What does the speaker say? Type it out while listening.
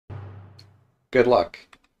Good luck.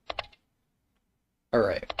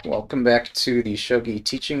 Alright, welcome back to the Shogi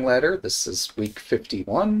Teaching Ladder. This is week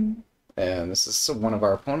 51, and this is one of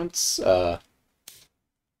our opponents. Uh,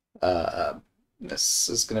 this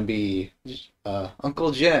is going to be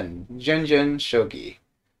Uncle Jienjienshogi,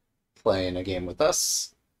 playing a game with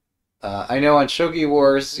us. I know on Shogi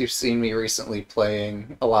Wars you've seen me recently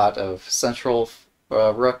playing a lot of Central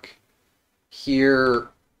Rook. Here,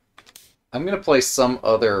 I'm going to play some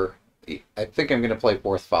other... I think I'm going to play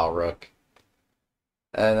Fourth File Rook.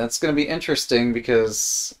 And that's going to be interesting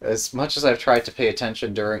because as much as I've tried to pay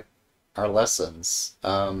attention during our lessons,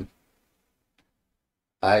 I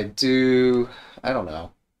don't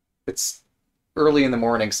know. It's early in the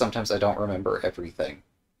morning, sometimes I don't remember everything.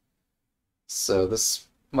 So this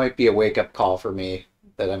might be a wake-up call for me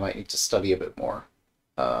that I might need to study a bit more.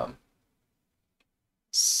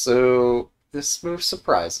 So this move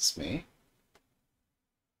surprises me.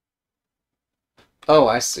 Oh,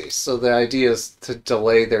 I see. So the idea is to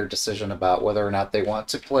delay their decision about whether or not they want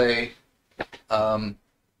to play, yeah,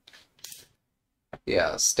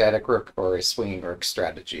 static rook or a swinging rook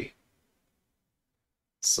strategy.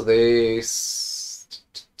 So they...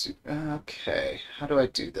 Okay, how do I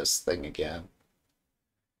do this thing again?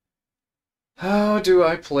 How do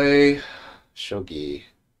I play shogi?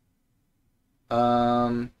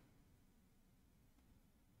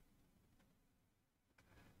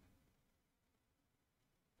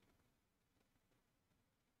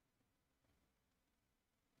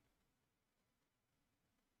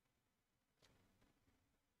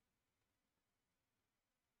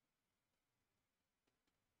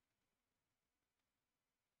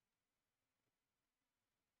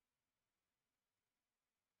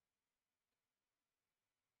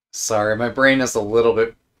 Sorry, my brain is a little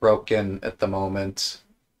bit broken at the moment.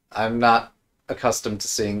 I'm not accustomed to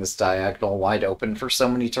seeing this diagonal wide open for so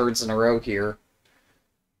many turns in a row here.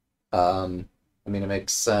 I mean, it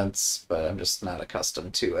makes sense, but I'm just not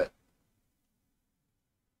accustomed to it.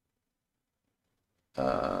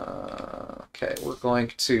 Okay, we're going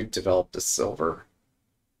to develop the silver.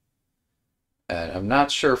 And I'm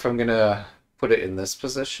not sure if I'm going to put it in this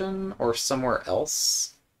position or somewhere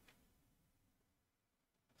else.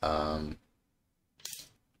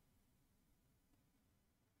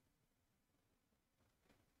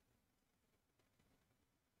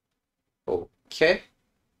 Okay.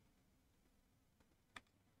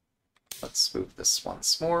 Let's move this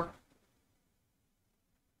once more.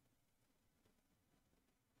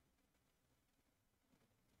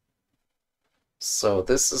 So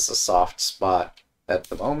this is a soft spot at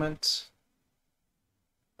the moment.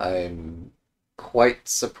 I'm quite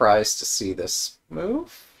surprised to see this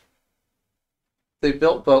move. They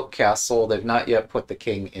built Boat Castle. They've not yet put the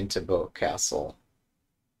king into Boat Castle.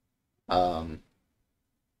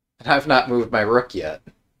 And I've not moved my rook yet.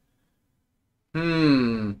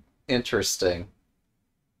 Interesting.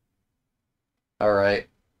 Alright,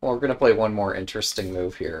 well, we're going to play one more interesting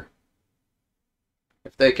move here.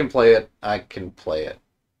 If they can play it, I can play it.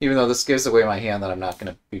 Even though this gives away my hand that I'm not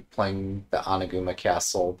going to be playing the Oniguma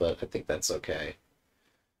Castle, but I think that's okay.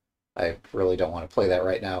 I really don't want to play that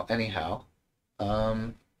right now anyhow.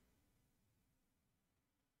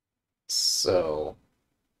 So...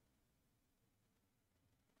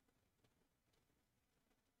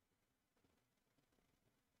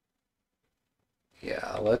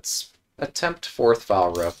 yeah, let's attempt Fourth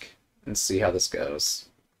File Rook and see how this goes.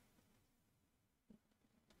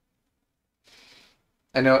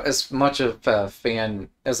 I know as much of a fan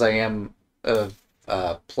as I am of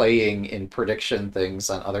playing in prediction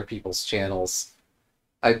things on other people's channels,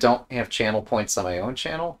 I don't have channel points on my own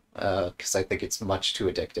channel because I think it's much too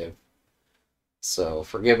addictive. So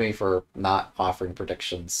forgive me for not offering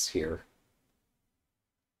predictions here.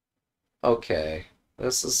 Okay,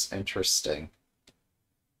 this is interesting.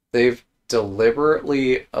 They've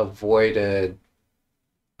deliberately avoided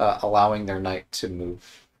allowing their knight to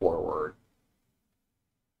move forward.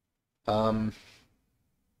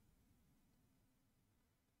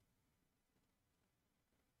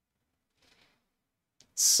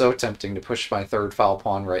 So tempting to push my third file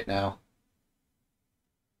pawn right now.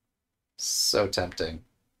 So tempting.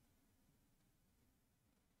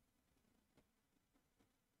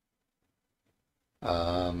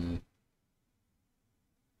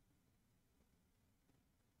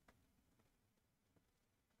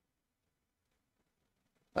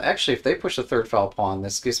 Actually, if they push a third file pawn,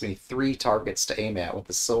 this gives me 3 targets to aim at with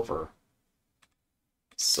the silver.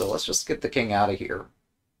 So let's just get the king out of here.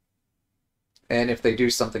 And if they do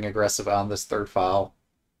something aggressive on this third file,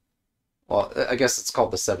 Well, I guess it's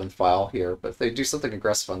called the seventh file here, but if they do something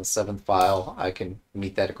aggressive on the seventh file, I can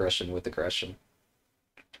meet that aggression with aggression.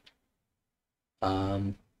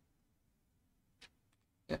 Um,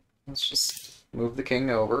 yeah, let's just move the king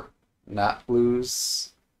over, not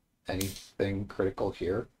lose anything critical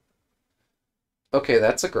here. Okay,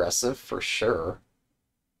 that's aggressive for sure.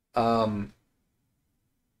 Um,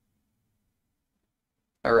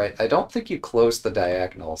 all right, I don't think you closed the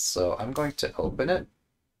diagonal, so I'm going to open it.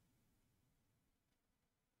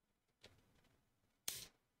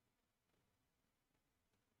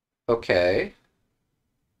 Okay.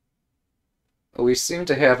 We seem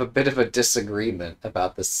to have a bit of a disagreement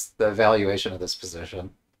about the evaluation of this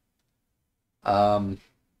position. Um,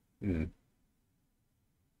 hmm,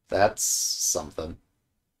 that's something.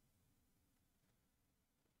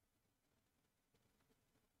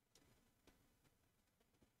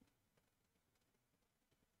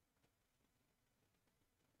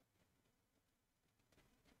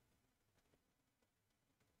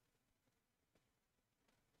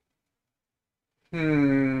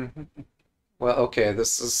 Hmm. Well, okay,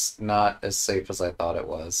 this is not as safe as I thought it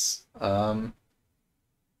was.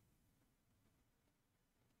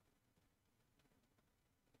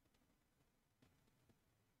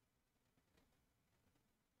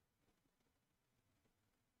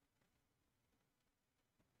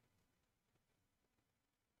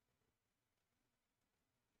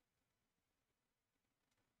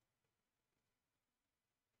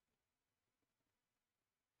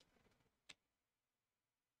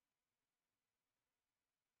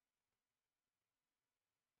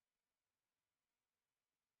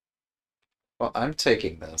 Well, I'm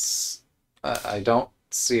taking this. I don't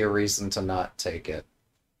see a reason to not take it.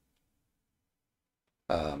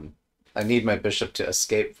 Um, I need my bishop to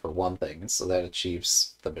escape for one thing, so that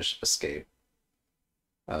achieves the bishop escape.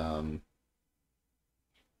 Um,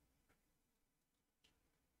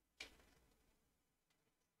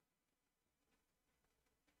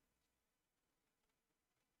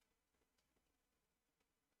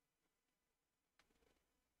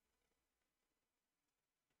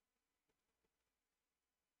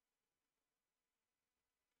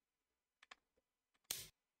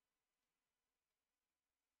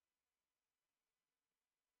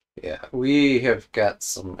 yeah, we have got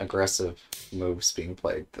some aggressive moves being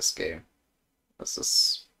played this game. This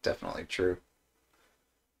is definitely true.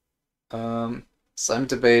 So I'm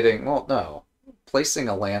debating, well, no. Placing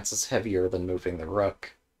a lance is heavier than moving the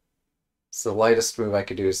rook. So the lightest move I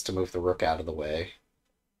could do is to move the rook out of the way.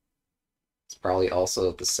 It's probably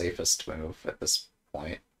also the safest move at this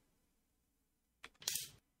point.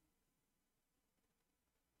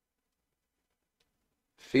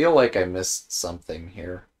 Feel like I missed something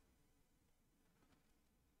here.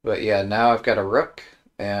 But yeah, now I've got a rook,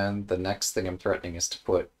 and the next thing I'm threatening is to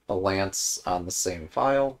put a lance on the same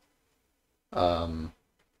file.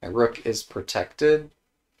 My rook is protected,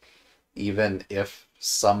 even if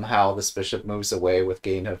somehow this bishop moves away with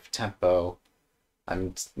gain of tempo.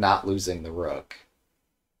 I'm not losing the rook.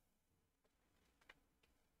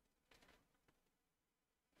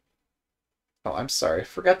 Oh, I'm sorry. I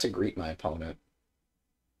forgot to greet my opponent.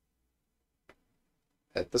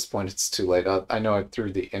 At this point, it's too late. I know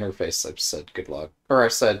through the interface I've said good luck. Or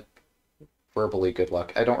I've said verbally good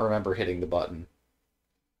luck. I don't remember hitting the button.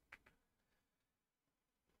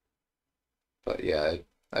 But yeah,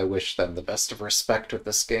 I wish them the best of respect with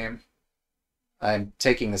this game. I'm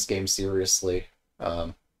taking this game seriously.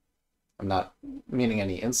 Um, I'm not meaning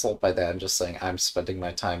any insult by that. I'm just saying I'm spending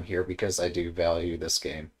my time here because I do value this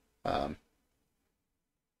game. Um,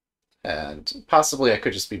 and possibly I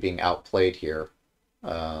could just be being outplayed here.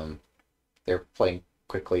 Um, they're playing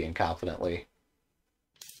quickly and confidently.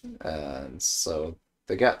 And so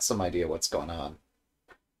they got some idea what's going on.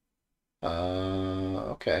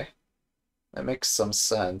 Okay. That makes some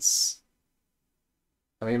sense.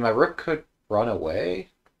 I mean, my rook could run away,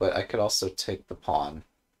 but I could also take the pawn.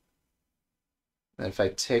 And if I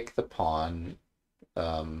take the pawn,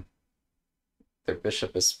 um, their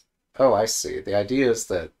bishop is... Oh, I see. The idea is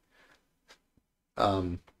that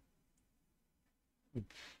um,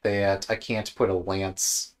 I can't put a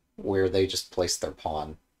lance where they just place their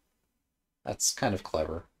pawn. That's kind of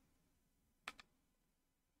clever.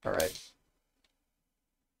 All right.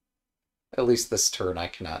 At least this turn I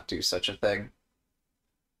cannot do such a thing.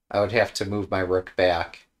 I would have to move my rook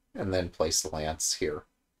back and then place the lance here.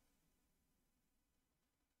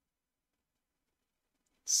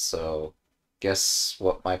 So, guess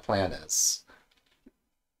what my plan is.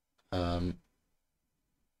 Um,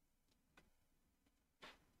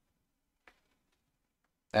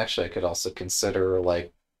 Actually, I could also consider,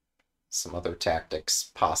 like, some other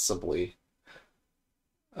tactics, possibly.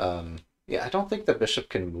 Yeah, I don't think the bishop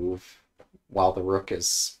can move while the rook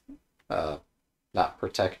is uh, not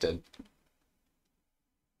protected.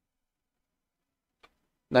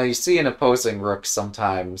 Now you see in opposing rooks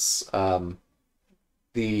sometimes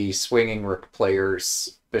the swinging rook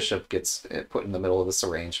player's bishop gets put in the middle of this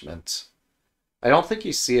arrangement. I don't think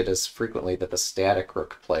you see it as frequently that the static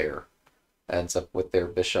rook player ends up with their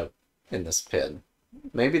bishop in this pin.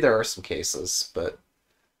 Maybe there are some cases, but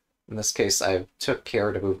in this case I took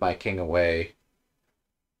care to move my king away.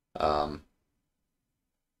 Um,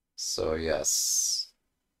 so yes.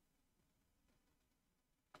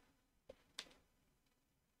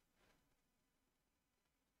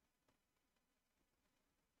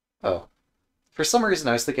 Oh, for some reason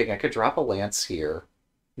I was thinking I could drop a lance here,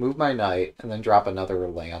 move my knight, and then drop another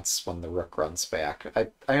lance when the rook runs back.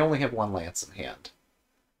 I only have one lance in hand.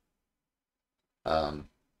 Um,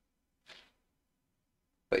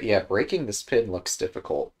 but yeah, breaking this pin looks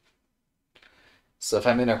difficult. So if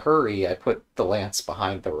I'm in a hurry, I put the lance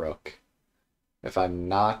behind the rook. If I'm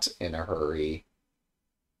not in a hurry,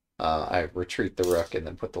 I retreat the rook and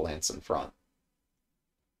then put the lance in front.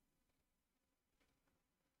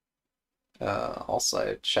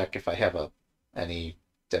 Also, I check if I have any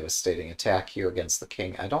devastating attack here against the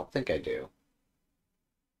king. I don't think I do.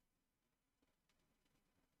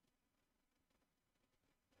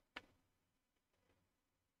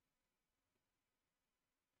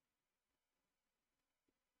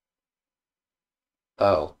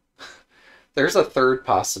 Oh, there's a third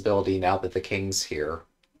possibility now that the king's here.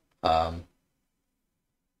 Um,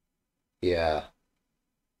 yeah.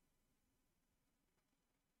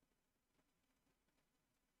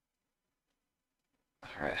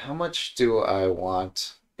 All right, how much do I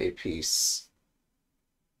want a piece?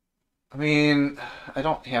 I mean, I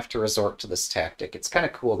don't have to resort to this tactic. It's kind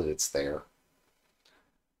of cool that it's there.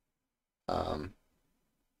 Um,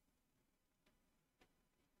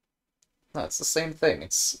 no, it's the same thing.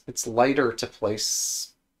 It's lighter to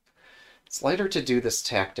place. It's lighter to do this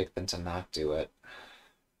tactic than to not do it.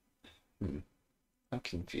 Hmm, I'm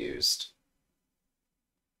confused.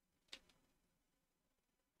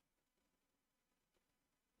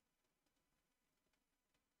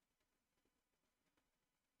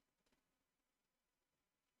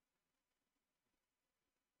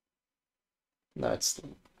 No, it's.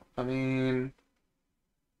 I mean,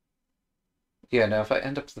 yeah. No, if I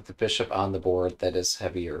end up with the bishop on the board, that is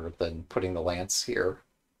heavier than putting the lance here.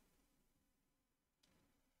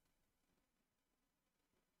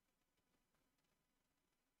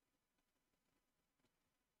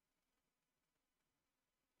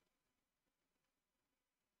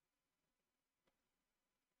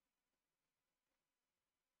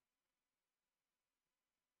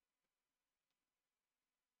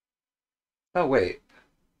 Oh wait,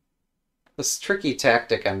 this tricky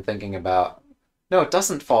tactic I'm thinking about. No, it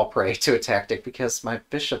doesn't fall prey to a tactic because my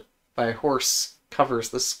horse covers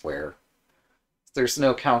the square. There's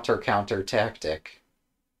no counter tactic.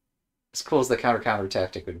 As cool as the counter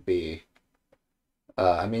tactic would be.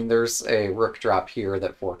 I mean, there's a rook drop here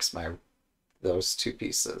that forks those two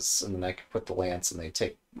pieces, and then I can put the lance and they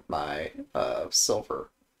take my silver.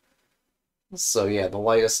 So yeah,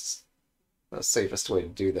 the safest way to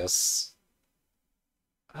do this.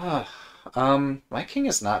 Uh, my king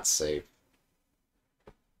is not safe.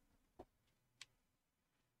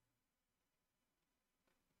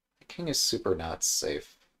 My king is super not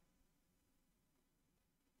safe.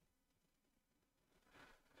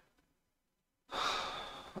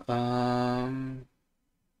 Um,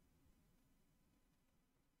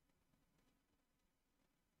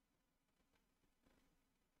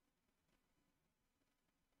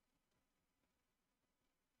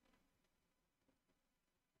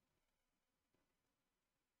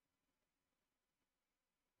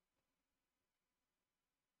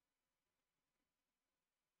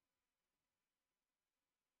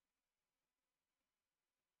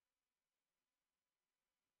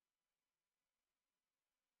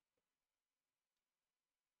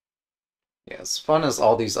 yeah, as fun as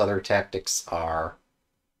all these other tactics are,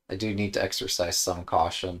 I do need to exercise some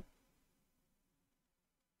caution.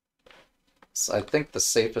 So I think the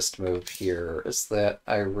safest move here is that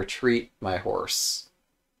I retreat my horse.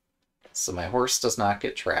 So my horse does not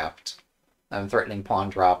get trapped. I'm threatening pawn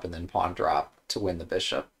drop and then pawn drop to win the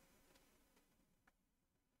bishop.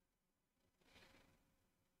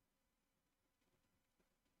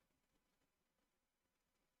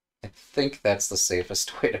 I think that's the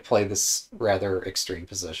safest way to play this rather extreme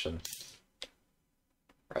position.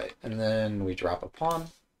 Right, and then we drop a pawn.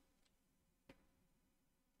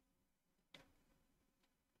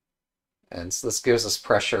 And so this gives us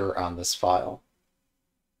pressure on this file.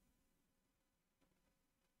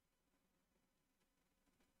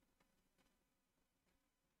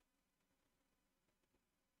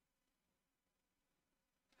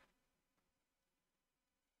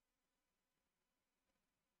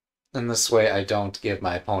 And this way I don't give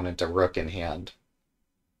my opponent a rook in hand.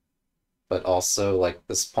 But also, like,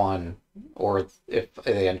 this pawn, or if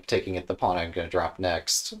they end up taking it, the pawn I'm going to drop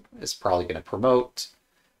next is probably going to promote.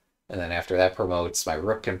 And then after that promotes, my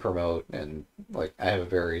rook can promote, and, like, I have a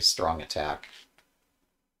very strong attack.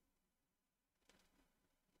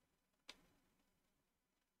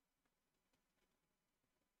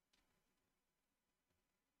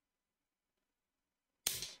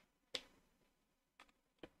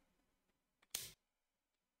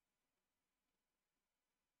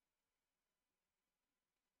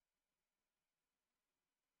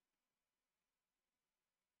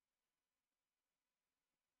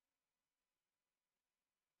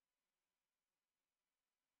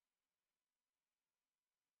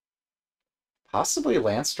 Possibly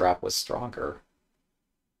Lance Drop was stronger.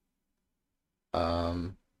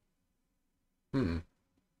 Um, hmm.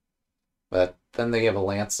 But then they have a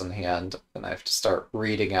lance in hand, and I have to start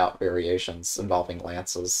reading out variations involving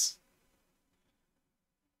lances.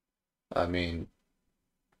 I mean,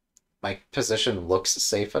 my position looks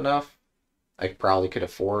safe enough. I probably could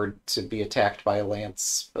afford to be attacked by a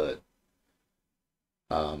lance, but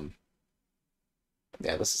um,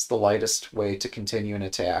 yeah, this is the lightest way to continue an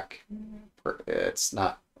attack. It's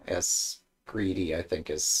not as greedy, I think,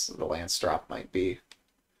 as the lance drop might be.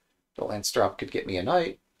 The lance drop could get me a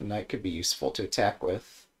knight. A knight could be useful to attack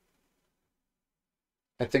with.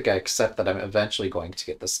 I think I accept that I'm eventually going to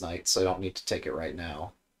get this knight, so I don't need to take it right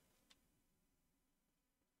now.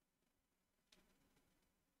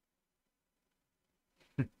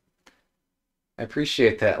 I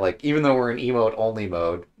appreciate that. Like, even though we're in emote only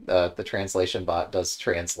mode, the translation bot does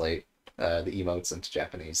translate the emotes into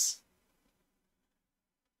Japanese.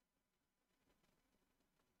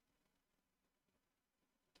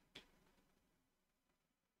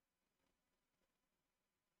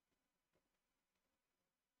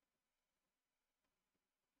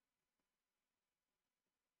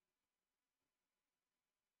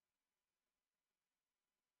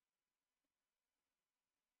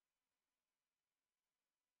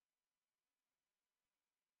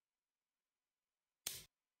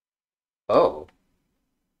 Oh,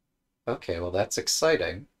 okay. Well, that's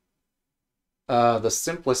exciting. The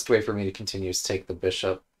simplest way for me to continue is take the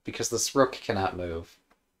bishop because this rook cannot move,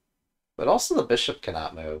 but also the bishop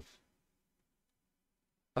cannot move.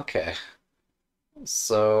 Okay,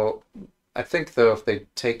 so I think though if they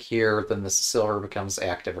take here, then the silver becomes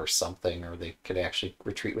active or something, or they could actually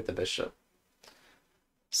retreat with the bishop.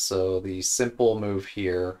 So the simple move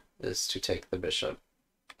here is to take the bishop.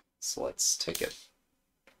 So let's take it.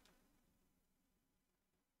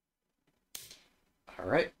 All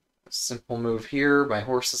right, simple move here. My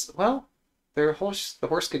horse is, well, the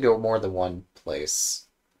horse could go more than one place.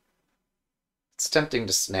 It's tempting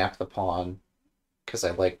to snap the pawn because I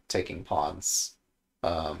like taking pawns.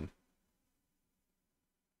 Um,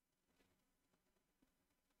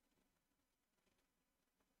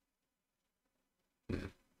 hmm.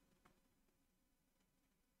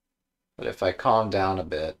 But if I calm down a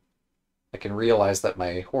bit, I can realize that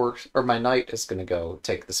my horse or my knight is going to go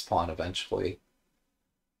take this pawn eventually.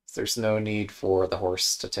 There's no need for the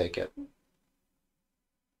horse to take it.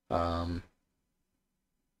 Um,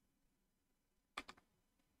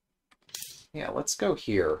 yeah, let's go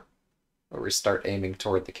here, where we start aiming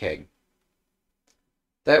toward the king.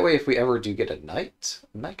 That way, if we ever do get a knight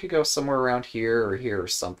could go somewhere around here or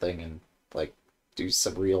something and, like, do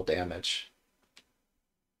some real damage.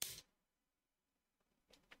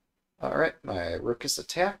 Alright, my rook is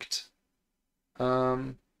attacked.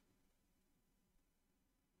 Um,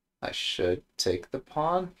 I should take the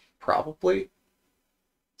pawn, probably,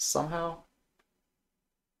 somehow.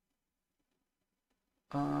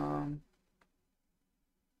 Um,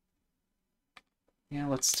 yeah,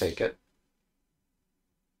 let's take it.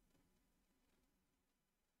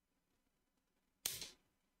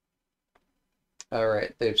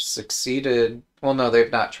 Alright, they've succeeded. Well, no,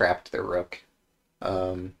 they've not trapped their rook.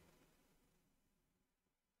 Um,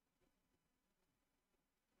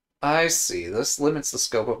 I see. This limits the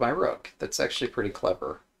scope of my rook. That's actually pretty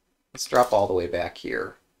clever. Let's drop all the way back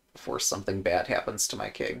here before something bad happens to my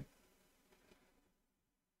king.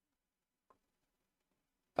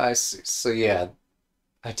 I see. So yeah,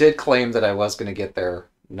 I did claim that I was going to get their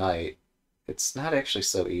knight. It's not actually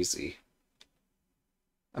so easy.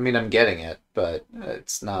 I mean, I'm getting it, but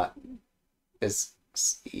it's not as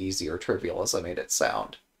easy or trivial as I made it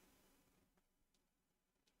sound.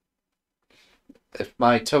 If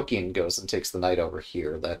my Tokien goes and takes the knight over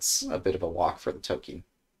here, that's a bit of a walk for the Tokien.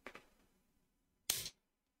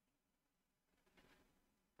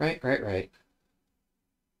 Right.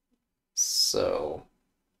 So,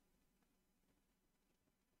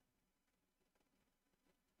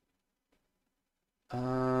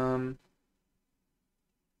 Um,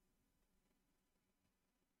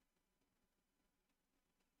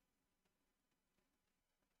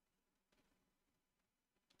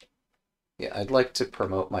 yeah, I'd like to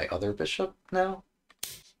promote my other bishop now.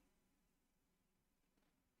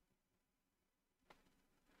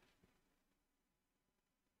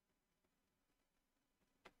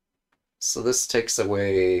 So this takes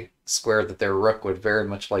away square that their rook would very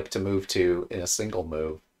much like to move to in a single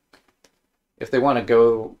move. If they want to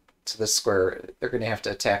go to this square, they're going to have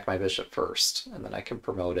to attack my bishop first, and then I can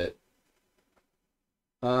promote it.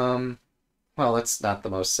 Um, well, that's not the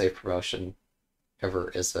most safe promotion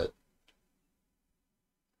ever, is it?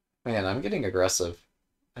 Man, I'm getting aggressive.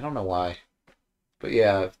 I don't know why. But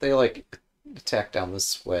yeah, if they like attack down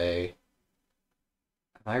this way,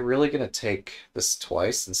 am I really going to take this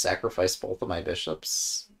twice and sacrifice both of my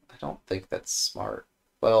bishops? I don't think that's smart.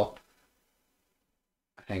 Well,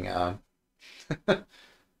 hang on.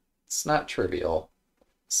 It's not trivial.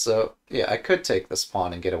 So, yeah, I could take this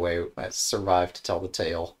pawn and get away. I survive to tell the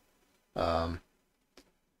tale. Um,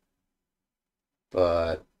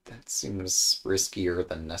 but that seems riskier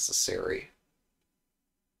than necessary.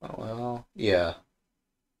 Oh, well, yeah.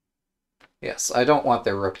 Yes, I don't want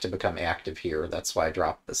their rook to become active here. That's why I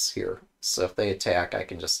dropped this here. So if they attack, I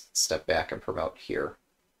can just step back and promote here.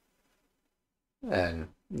 And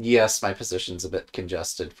yes, my position's a bit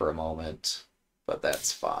congested for a moment, but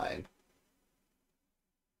that's fine.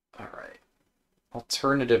 All right.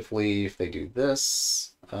 Alternatively, if they do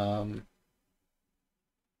this, hmm.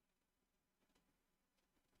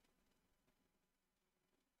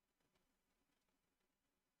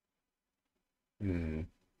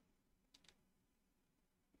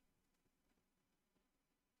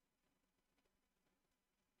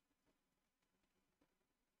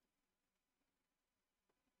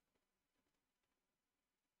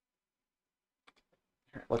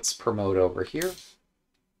 Let's promote over here.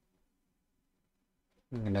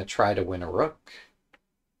 I'm going to try to win a rook.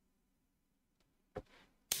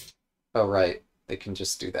 Oh, right. They can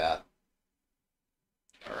just do that.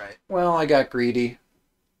 All right. Well, I got greedy.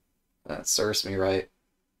 That serves me right.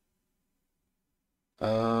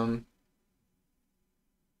 Um,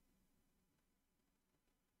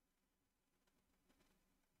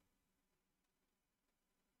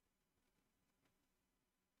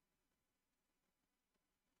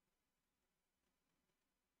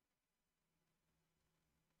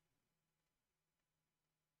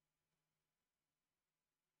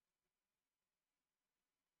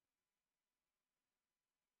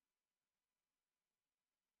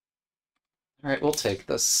 all right, we'll take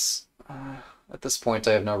this. At this point,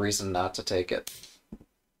 I have no reason not to take it.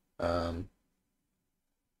 Um,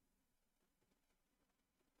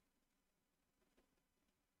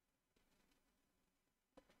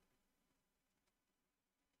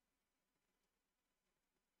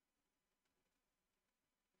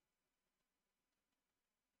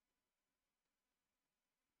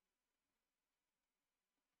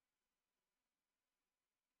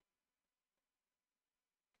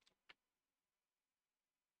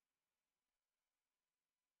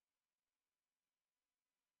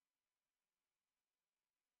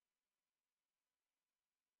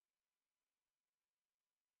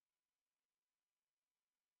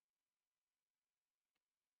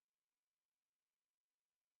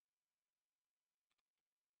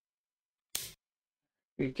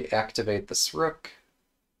 we activate this rook.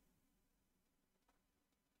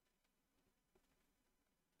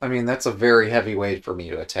 I mean, that's a very heavy weight for me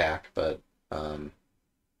to attack, but um,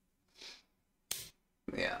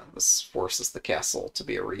 yeah, this forces the castle to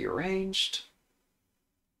be rearranged.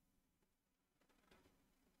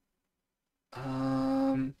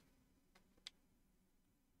 Um,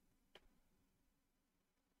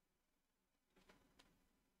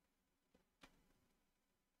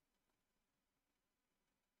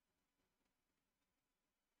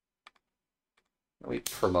 we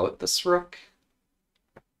promote this rook.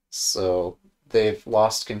 So they've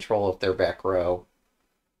lost control of their back row.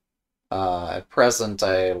 At present,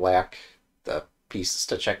 I lack the pieces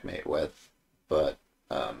to checkmate with, but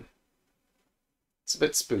it's a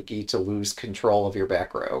bit spooky to lose control of your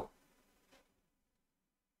back row.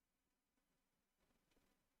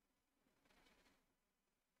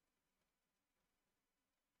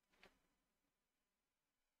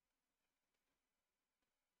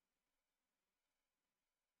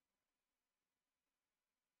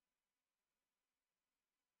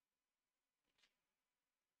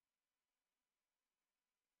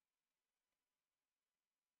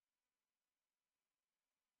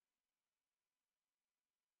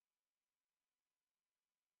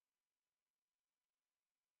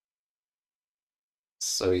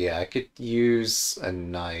 So yeah, I could use a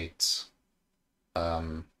knight.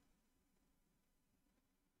 Um,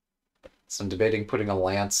 so I'm debating putting a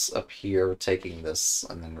lance up here, taking this,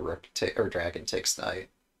 and then rook or dragon takes knight.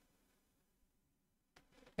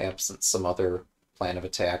 Absent some other plan of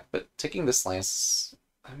attack, but taking this lance,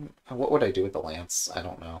 what would I do with the lance? I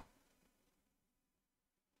don't know.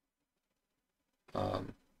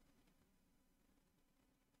 Um,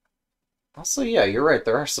 Also, yeah, you're right.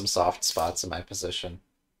 There are some soft spots in my position,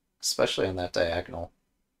 especially on that diagonal.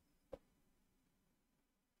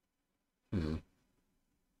 Hmm.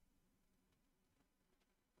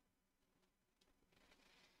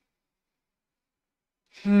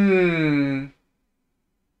 Hmm.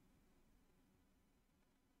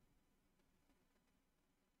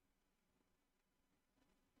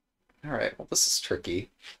 All right. Well, this is tricky.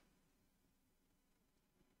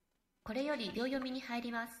 これより秒読みに入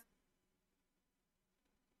ります。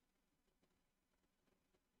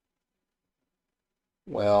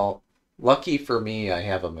Well, lucky for me, I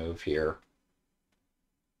have a move here.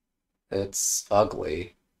 It's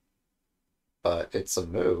ugly, but it's a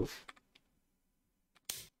move.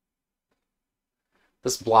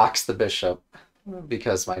 This blocks the bishop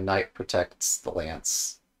because my knight protects the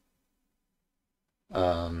lance.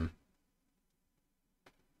 Um,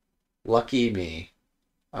 Lucky me.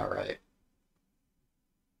 All right.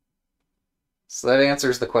 So that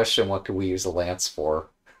answers the question, what could we use a lance for?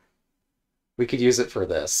 We could use it for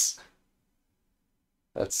this.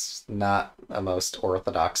 That's not a most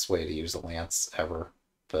orthodox way to use a lance ever,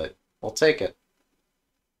 but we'll take it.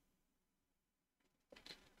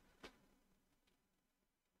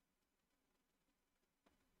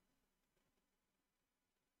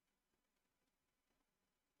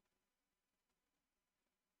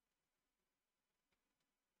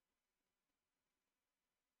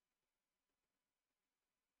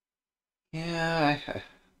 Yeah,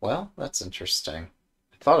 well, that's interesting.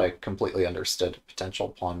 I thought I completely understood a potential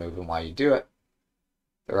pawn move and why you do it.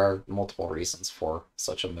 There are multiple reasons for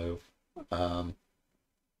such a move. Um,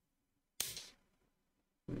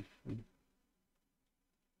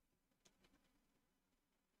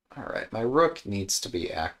 all right, my rook needs to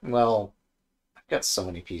be well, I've got so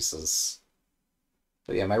many pieces.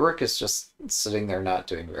 But yeah, my rook is just sitting there not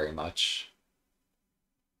doing very much.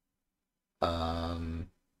 Um,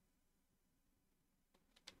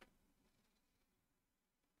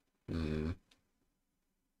 hmm.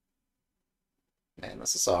 Man,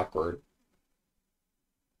 this is awkward.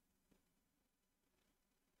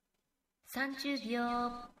 30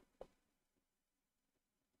秒。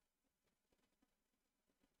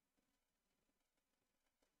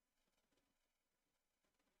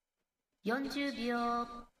40秒。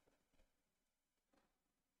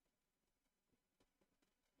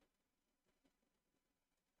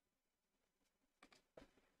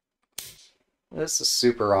This is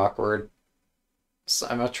super awkward. So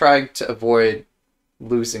I'm trying to avoid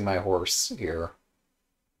losing my horse here,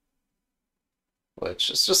 which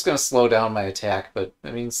is just going to slow down my attack, but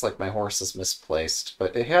it means like my horse is misplaced.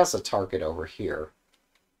 But it has a target over here.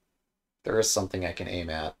 There is something I can aim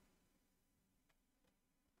at.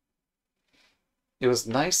 It was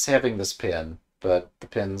nice having this pin, but the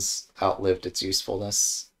pin's outlived its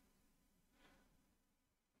usefulness.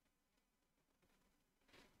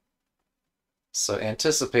 So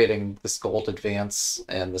anticipating this gold advance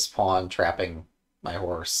and this pawn trapping my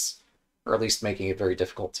horse, or at least making it very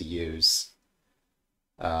difficult to use,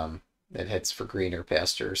 it heads for greener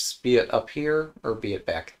pastures, be it up here or be it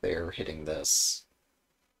back there hitting this.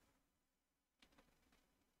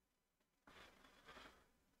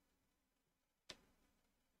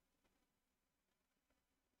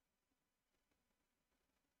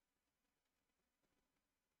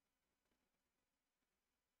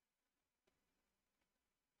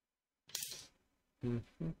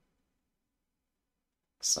 Mm-hmm.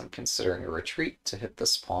 So I'm considering a retreat to hit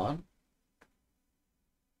this pawn.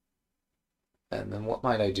 And then what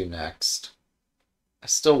might I do next? I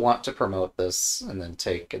still want to promote this and then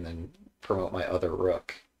take and then promote my other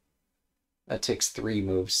rook. That takes 3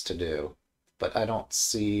 moves to do, but I don't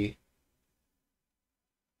see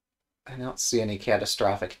any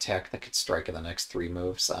catastrophic attack that could strike in the next 3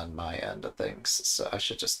 moves on my end of things. So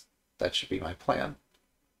that should be my plan.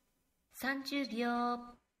 30秒。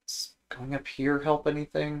Does going up here help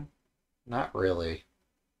anything? Not really.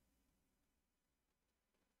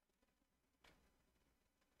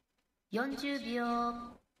 40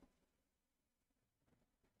秒。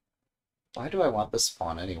Why do I want this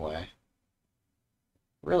pawn anyway?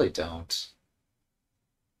 Really don't.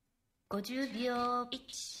 50秒。1。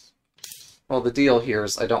Well, the deal here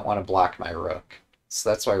is I don't want to block my rook, so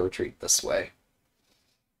that's why I retreat this way.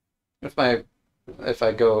 If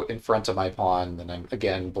I go in front of my pawn, then I'm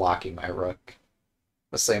again blocking my rook.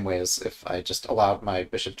 The same way as if I just allowed my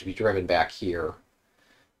bishop to be driven back here.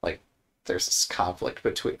 Like, there's this conflict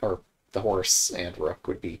between, or the horse and rook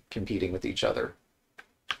would be competing with each other.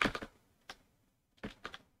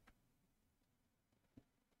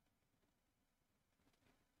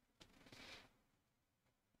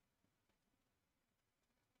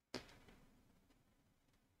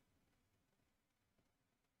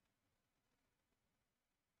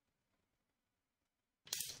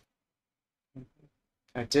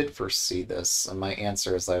 I did foresee this, and my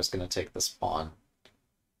answer is I was going to take this pawn.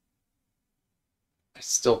 I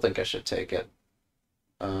still think I should take it.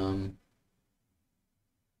 Um,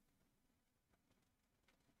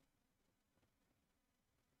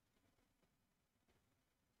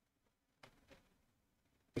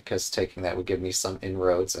 because taking that would give me some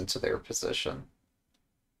inroads into their position.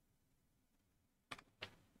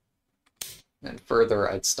 And further,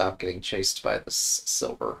 I'd stop getting chased by this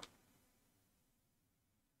silver.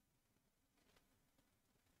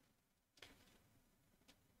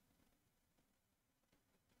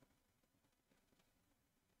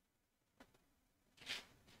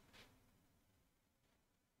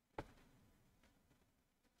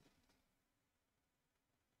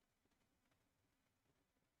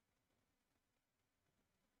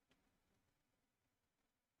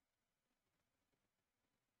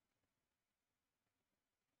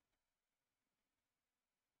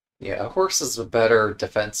 Yeah, a horse is a better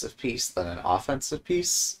defensive piece than an offensive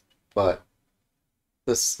piece, but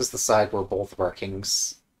this is the side where both of our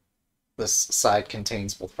kings. This side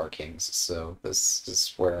contains both of our kings, so this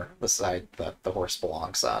is where the side that the horse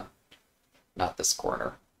belongs on, not this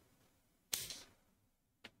corner.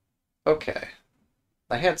 Okay.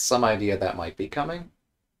 I had some idea that might be coming.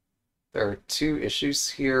 There are two issues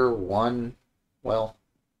here. One, well,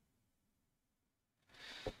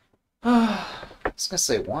 I was gonna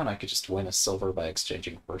say one, I could just win a silver by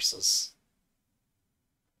exchanging horses.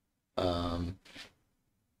 Um,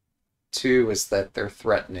 Two is that they're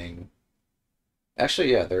threatening.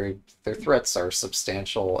 Actually, yeah, their threats are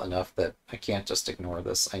substantial enough that I can't just ignore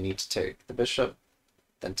this. I need to take the bishop,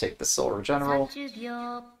 then take the silver general, 30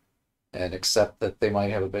秒 and accept that they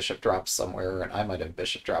might have a bishop drop somewhere, and I might have a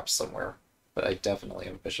bishop drop somewhere. But I definitely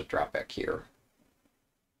have a bishop drop back here.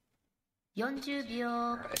 40秒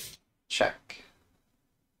Alright, check.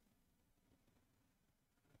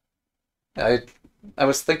 I I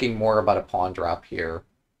was thinking more about a pawn drop here,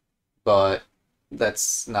 but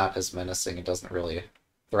that's not as menacing. It doesn't really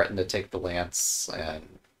threaten to take the lance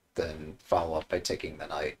and then follow up by taking the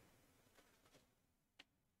knight.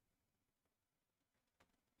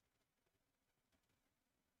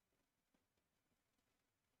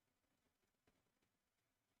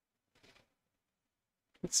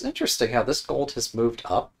 It's interesting how this gold has moved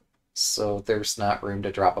up, so there's not room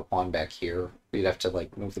to drop a pawn back here. We'd have to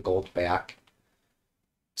like move the gold back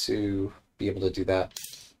to be able to do that.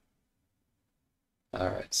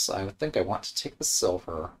 Alright, so I would think I want to take the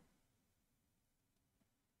silver.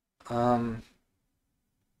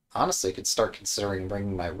 Honestly, I could start considering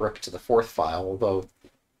bringing my rook to the fourth file, although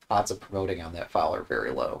odds of promoting on that file are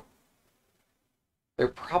very low. They're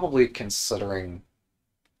probably considering...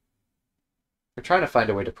 They're trying to find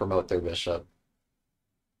a way to promote their bishop.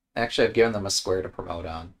 Actually, I've given them a square to promote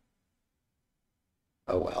on.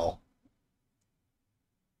 Oh well.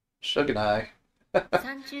 Shogunai.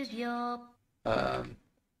 30秒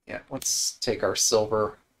Yeah, let's take our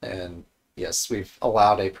silver, and yes, we've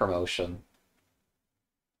allowed a promotion.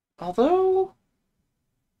 Although,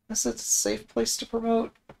 is it a safe place to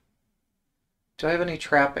promote? Do I have any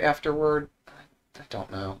trap afterward? I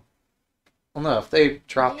don't know. Well, no, if they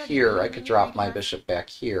drop here, I could drop my bishop back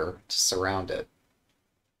here to surround it.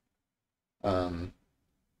 Um,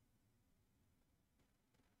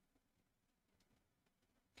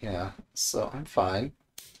 yeah, so I'm fine.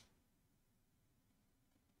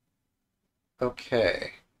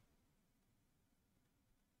 Okay.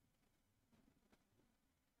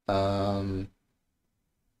 Um,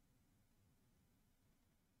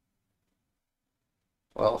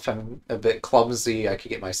 well, if I'm a bit clumsy, I could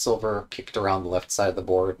get my silver kicked around the left side of the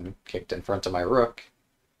board and kicked in front of my rook.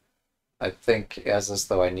 I think as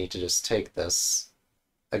though I need to just take this.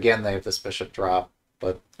 Again, they have this bishop drop,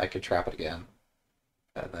 but I could trap it again.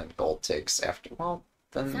 And then gold takes after. Well,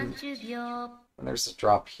 then 30秒 there's a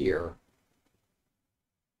drop here.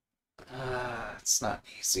 It's not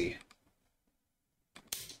easy.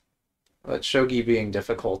 But shogi being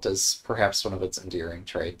difficult is perhaps one of its endearing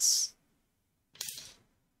traits.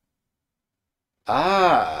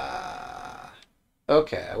 Ah!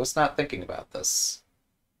 Okay, I was not thinking about this.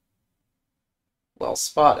 Well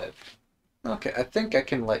spotted. Okay, I think I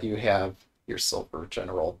can let you have your silver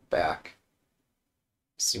general back.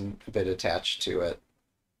 Seem a bit attached to it.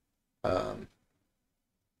 I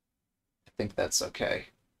think that's okay.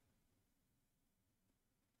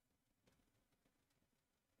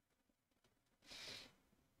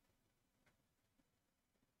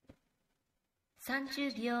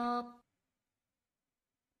 30秒。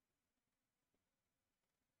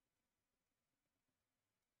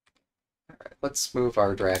Let's move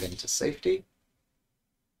our dragon to safety.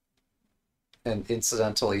 And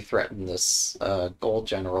incidentally threaten this gold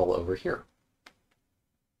general over here.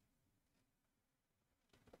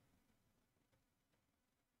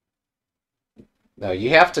 No,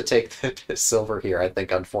 you have to take the silver here, I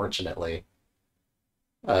think, unfortunately.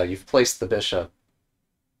 You've placed the bishop.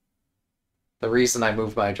 The reason I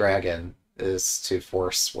moved my dragon is to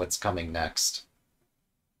force what's coming next.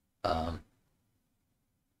 Um,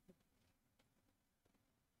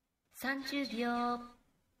 30秒。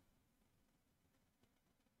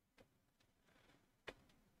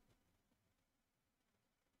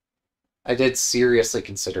I did seriously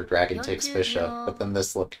consider dragon takes 40 bishop, but 秒。then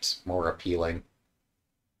this looked more appealing.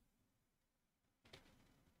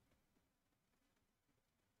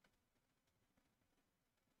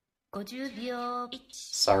 50秒。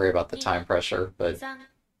Sorry about the time pressure, but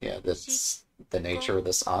 3、yeah, that's the nature of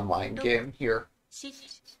this online game here.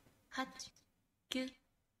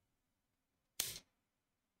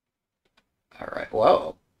 7、8、9。Alright,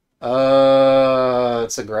 whoa.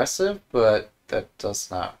 It's aggressive, but that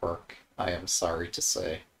does not work. I am sorry to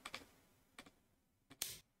say.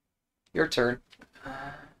 Your turn.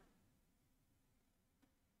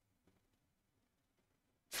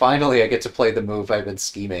 Finally, I get to play the move I've been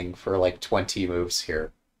scheming for like 20 moves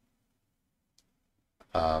here.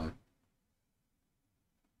 Um,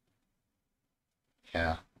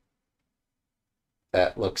 yeah.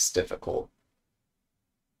 That looks difficult.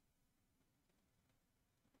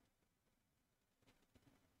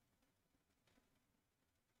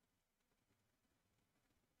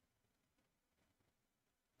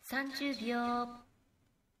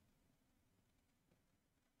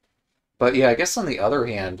 But yeah, I guess on the other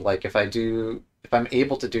hand, like if I'm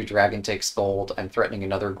able to do Dragon Takes Gold, I'm threatening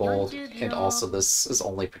another gold, and also this is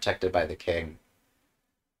only protected by the king.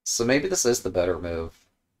 So maybe this is the better move.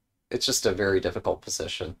 It's just a very difficult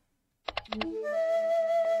position.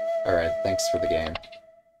 Alright, thanks for the game.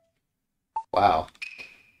 Wow.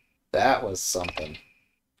 That was something.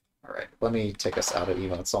 Alright, let me take us out of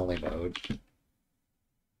emotes only mode.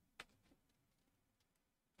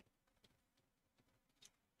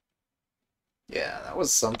 Yeah, that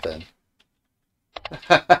was something.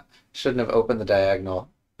 Shouldn't have opened the diagonal.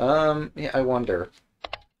 Yeah, I wonder.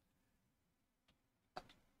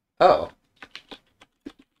 Oh.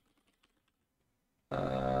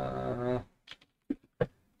 Uh...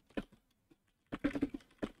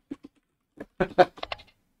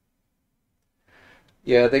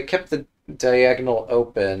 Yeah, they kept the diagonal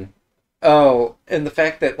open. Oh, and the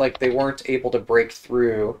fact that like they weren't able to break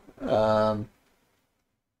through.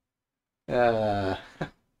 Uh,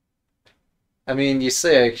 I mean, you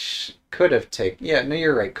say could have taken. Yeah, no,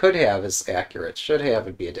 you're right. Could have is accurate. Should have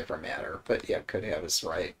would be a different matter. But yeah, could have is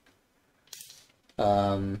right.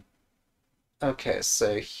 Um, okay,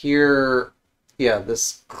 so here, yeah,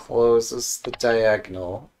 this closes the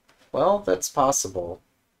diagonal. Well, that's possible.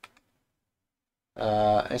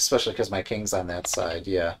 Especially because my king's on that side,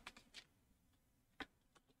 yeah.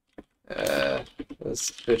 Uh,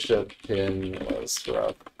 this bishop pin was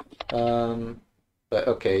rough. But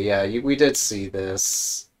okay, yeah, we did see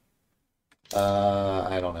this.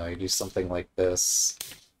 I don't know, you do something like this.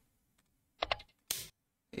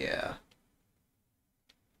 Yeah.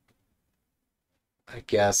 I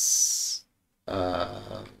guess, wait,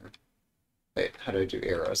 how do I do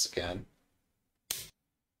arrows again?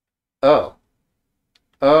 Oh.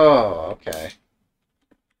 Oh, okay.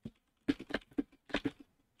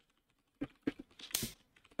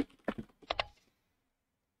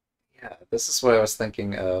 Yeah, this is what I was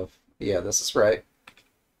thinking of. Yeah, this is right.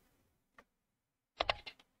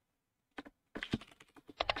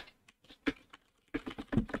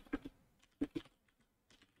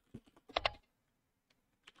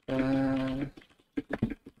 Uh,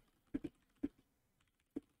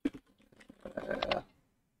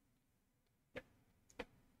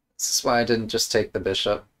 this is why I didn't just take the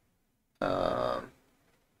bishop. Um,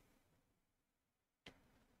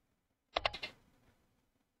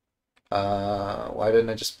 why didn't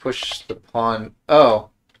I just push the pawn? Oh.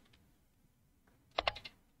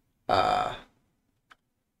 Uh,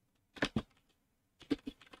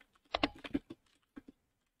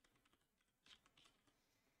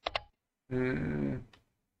 Mm,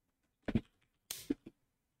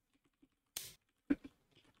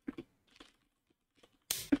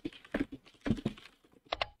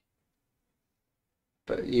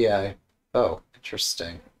 but yeah. Oh,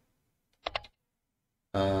 interesting.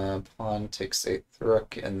 Pawn takes eighth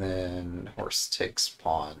rook, and then horse takes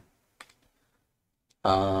pawn.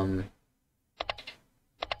 Um,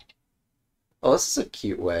 oh, this is a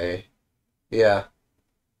cute way. Yeah.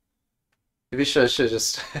 Maybe I should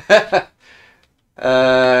just.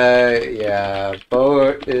 Yeah,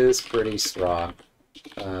 boat is pretty strong.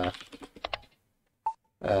 Uh,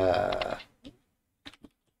 uh,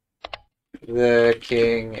 the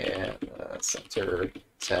king and the center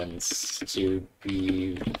tends to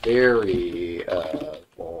be very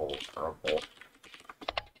vulnerable.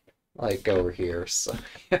 Like over here, so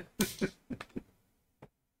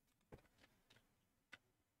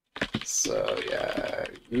so yeah,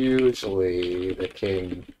 usually the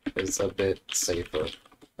king is a bit safer.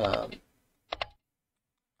 Um,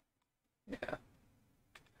 yeah.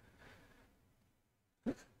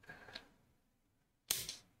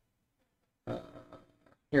 Uh,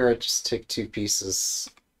 Here I just take two pieces.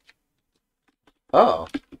 Oh,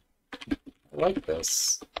 I like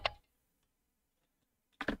this.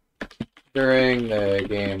 During the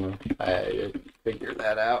game, I didn't figure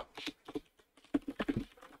that out.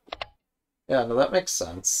 Yeah, no, that makes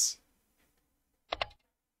sense.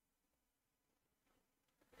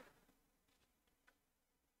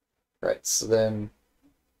 Right, so then,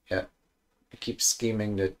 yeah, I keep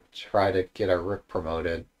scheming to try to get our rook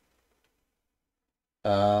promoted.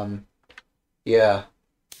 Um, yeah.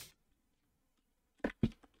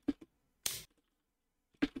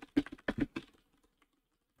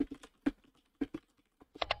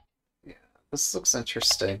 Yeah, this looks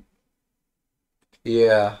interesting.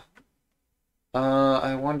 Yeah.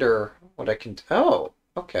 I wonder what I can... Oh,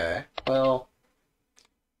 okay. Well,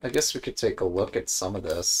 I guess we could take a look at some of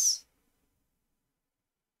this.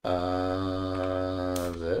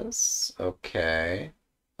 This? Okay.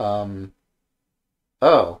 Um,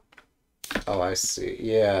 oh. Oh, I see.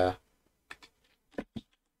 Yeah.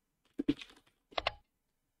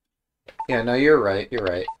 Yeah, no, you're right. You're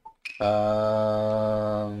right.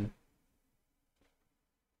 Um,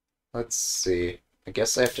 let's see. I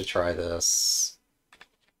guess I have to try this.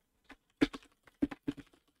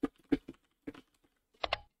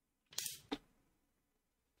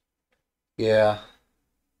 Yeah.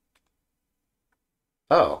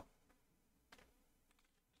 Oh.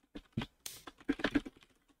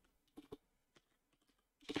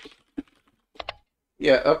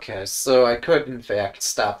 Yeah, okay. So I could, in fact,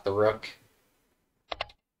 stop the rook.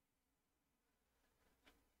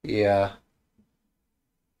 Yeah.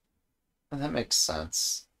 That makes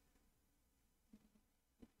sense.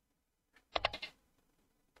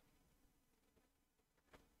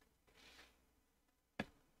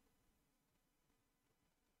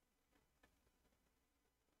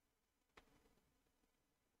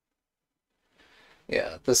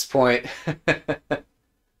 Yeah, at this point,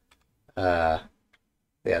 uh,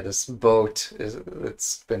 yeah, this boat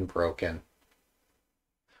it's been broken.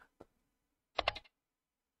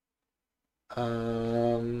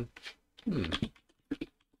 Um, hmm.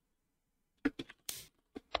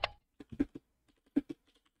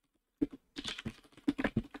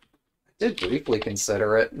 I did briefly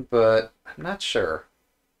consider it, but I'm not sure.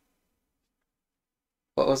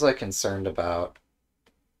 What was I concerned about?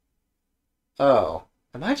 Oh,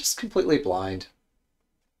 am I just completely blind?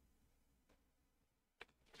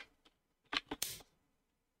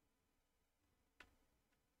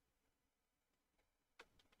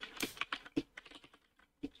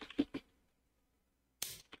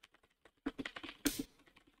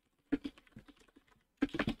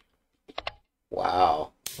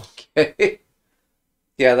 Wow. Okay.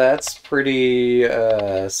 Yeah, that's pretty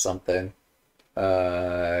something.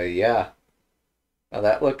 Yeah. Oh,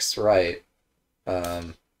 that looks right.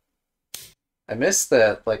 Um, I missed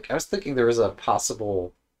that. Like, I was thinking there was a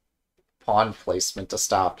possible pawn placement to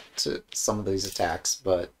stop to some of these attacks,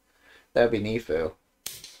 but that'd be Nifu.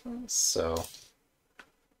 So,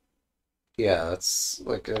 yeah, that's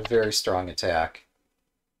like a very strong attack.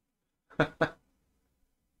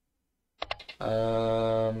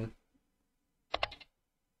 Um,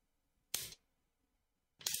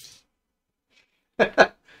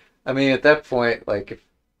 I mean, at that point, like,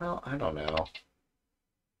 well, I don't know.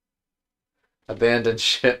 Abandoned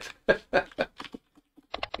ship.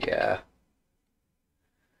 Yeah.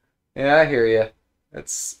 Yeah, I hear you.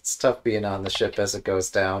 It's tough being on the ship as it goes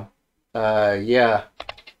down. Yeah.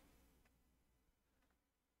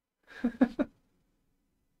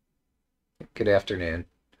 Good afternoon.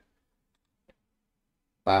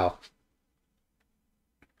 Wow.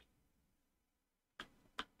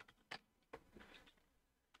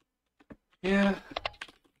 Yeah.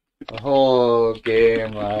 The whole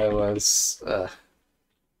game I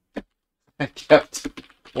kept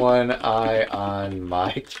one eye on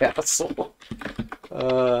my castle.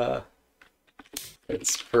 Uh,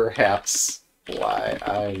 it's perhaps why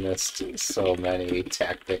I missed so many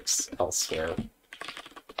tactics elsewhere.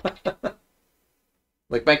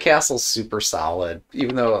 Like, my castle's super solid,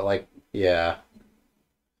 even though, like, yeah.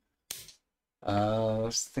 I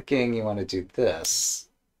was thinking you want to do this.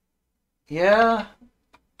 Yeah.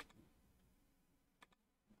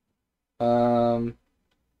 Um,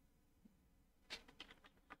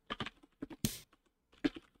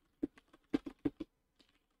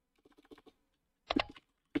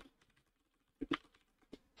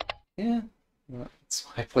 yeah. Well, that's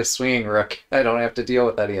why I play Swinging Rook. I don't have to deal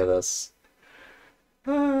with any of this.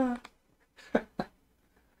 Ah.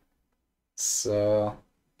 So,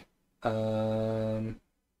 um,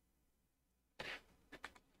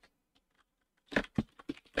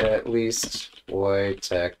 at least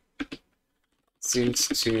Wojtek seems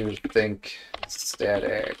to think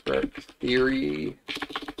static theory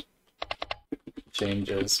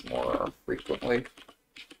changes more frequently.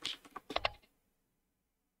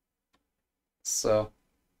 So,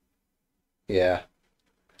 yeah.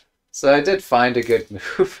 So I did find a good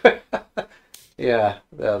move. Yeah,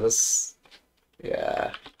 yeah, this,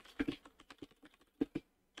 yeah.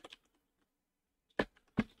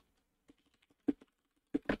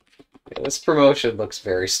 Yeah, this promotion looks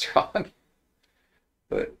very strong.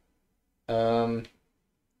 But, um,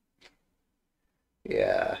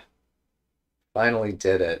 yeah, finally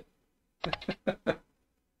did it.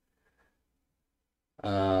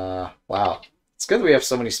 Wow. It's good that we have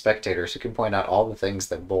so many spectators who can point out all the things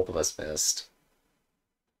that both of us missed.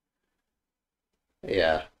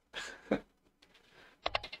 Yeah.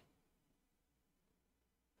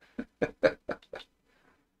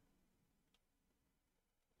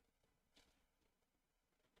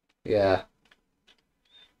 Yeah.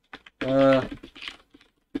 Uh,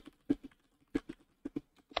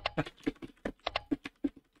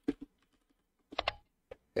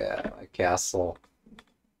 yeah, my castle.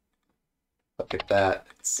 Look at that.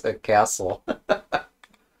 It's a castle.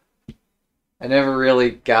 I never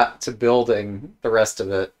really got to building the rest of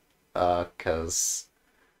it, because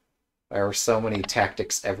there were so many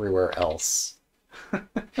tactics everywhere else.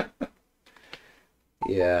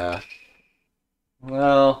 Yeah.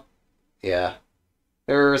 Well, yeah.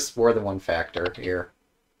 There's more than one factor here.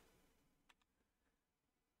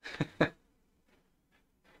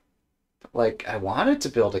 Like, I wanted to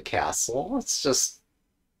build a castle. It's just,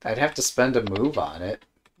 I'd have to spend a move on it.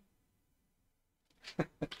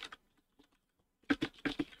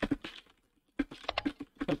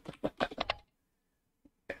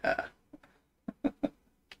 Yeah.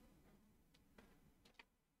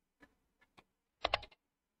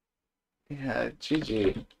 Yeah,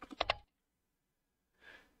 GG.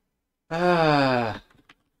 Ah.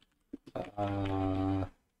 Uh,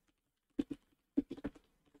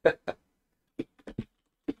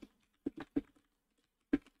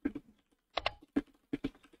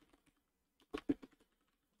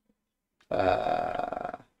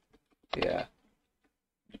 uh, yeah.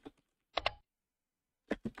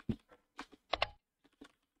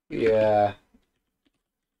 Yeah.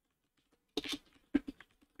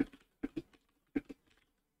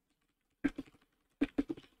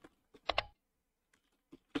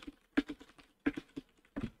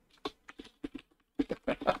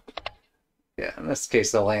 Yeah, in this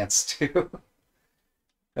case, the lance too.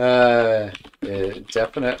 It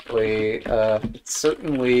definitely, it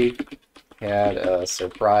certainly had a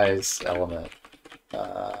surprise element.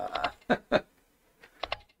 Uh,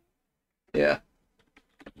 yeah,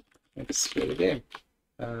 it's a good game.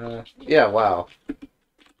 Yeah, wow.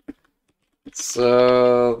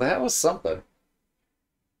 So that was something.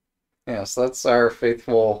 Yeah, so that's our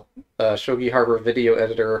faithful Shogi Harbor video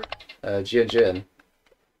editor, Jienjin.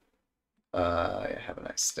 Yeah, have a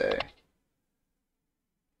nice day.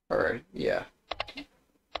 Alright, yeah.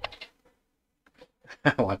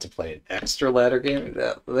 I want to play an extra ladder game.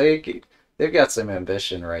 They've got some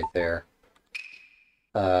ambition right there.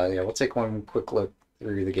 Yeah, we'll take one quick look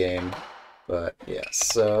through the game. But yeah,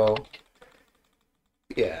 so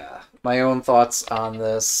yeah, my own thoughts on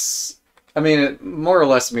this. I mean, it more or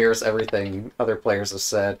less mirrors everything other players have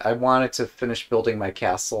said. I wanted to finish building my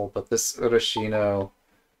castle, but this Uroshino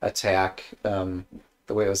attack, the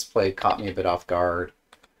way it was played, caught me a bit off guard.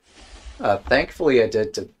 Thankfully, I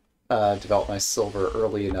did develop my silver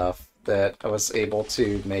early enough that I was able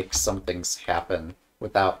to make some things happen.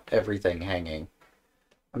 without everything hanging.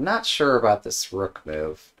 I'm not sure about this rook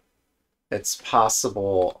move. It's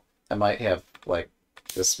possible I might have, like,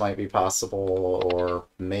 this might be possible, or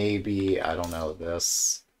maybe, I don't know,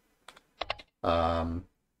 this.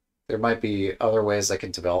 There might be other ways I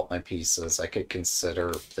can develop my pieces. I could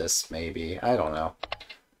consider this, maybe. I don't know.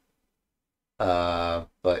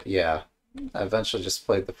 But yeah, I eventually just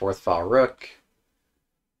played the fourth file rook.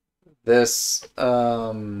 This,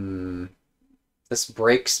 this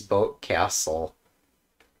breaks boat castle.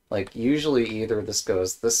 Like, usually either this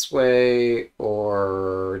goes this way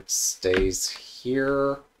or it stays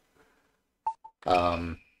here.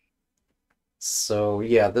 So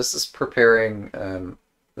yeah, this is preparing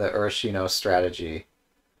the Urashino strategy.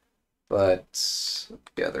 But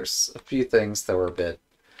yeah, there's a few things that were a bit...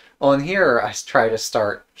 Well, in here, I try to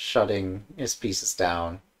start shutting his pieces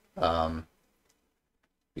down.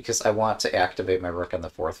 Because I want to activate my rook on the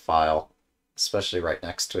fourth file, especially right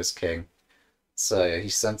next to his king. So yeah, he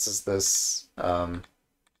senses this. But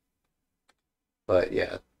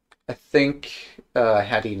yeah, I think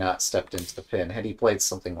had he not stepped into the pin, had he played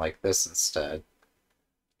something like this instead.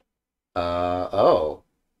 Oh.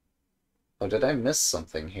 Oh, did I miss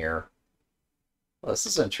something here? Well, this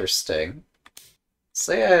is interesting.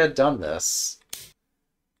 Say I had done this.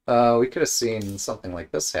 We could have seen something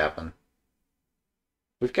like this happen.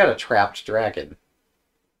 We've got a trapped dragon.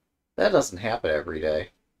 That doesn't happen every day.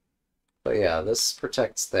 But yeah, this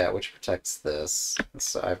protects that, which protects this.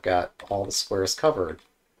 So I've got all the squares covered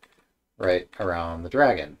right around the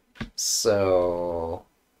dragon. So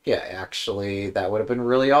yeah, actually, that would have been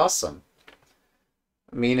really awesome.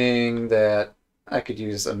 Meaning that I could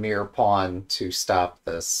use a mere pawn to stop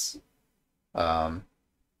this.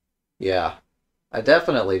 Yeah, I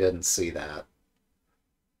definitely didn't see that.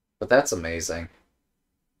 But that's amazing.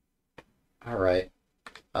 Alright.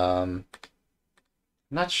 I'm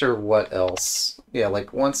not sure what else. Yeah,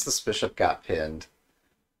 like once this bishop got pinned,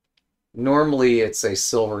 normally it's a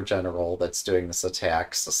silver general that's doing this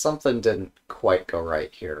attack, so something didn't quite go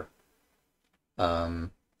right here. Yeah,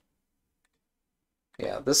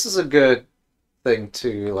 this is a good thing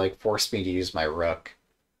to like force me to use my rook.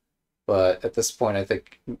 But at this point, I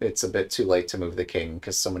think it's a bit too late to move the king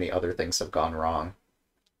because so many other things have gone wrong.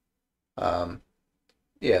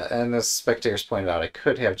 Yeah, and as spectators pointed out, I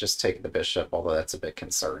could have just taken the bishop, although that's a bit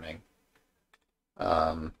concerning.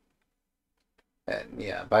 And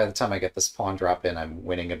yeah, by the time I get this pawn drop in, I'm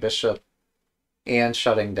winning a bishop and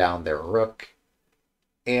shutting down their rook.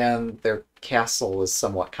 And their castle is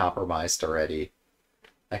somewhat compromised already.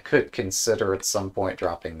 I could consider at some point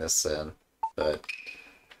dropping this in, but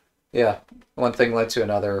yeah, one thing led to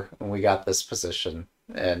another, and we got this position,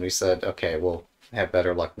 and we said, okay, we'll have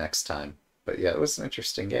better luck next time. But yeah, it was an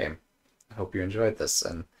interesting game. I hope you enjoyed this,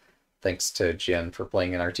 and thanks to Jien for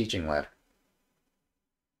playing in our teaching ladder.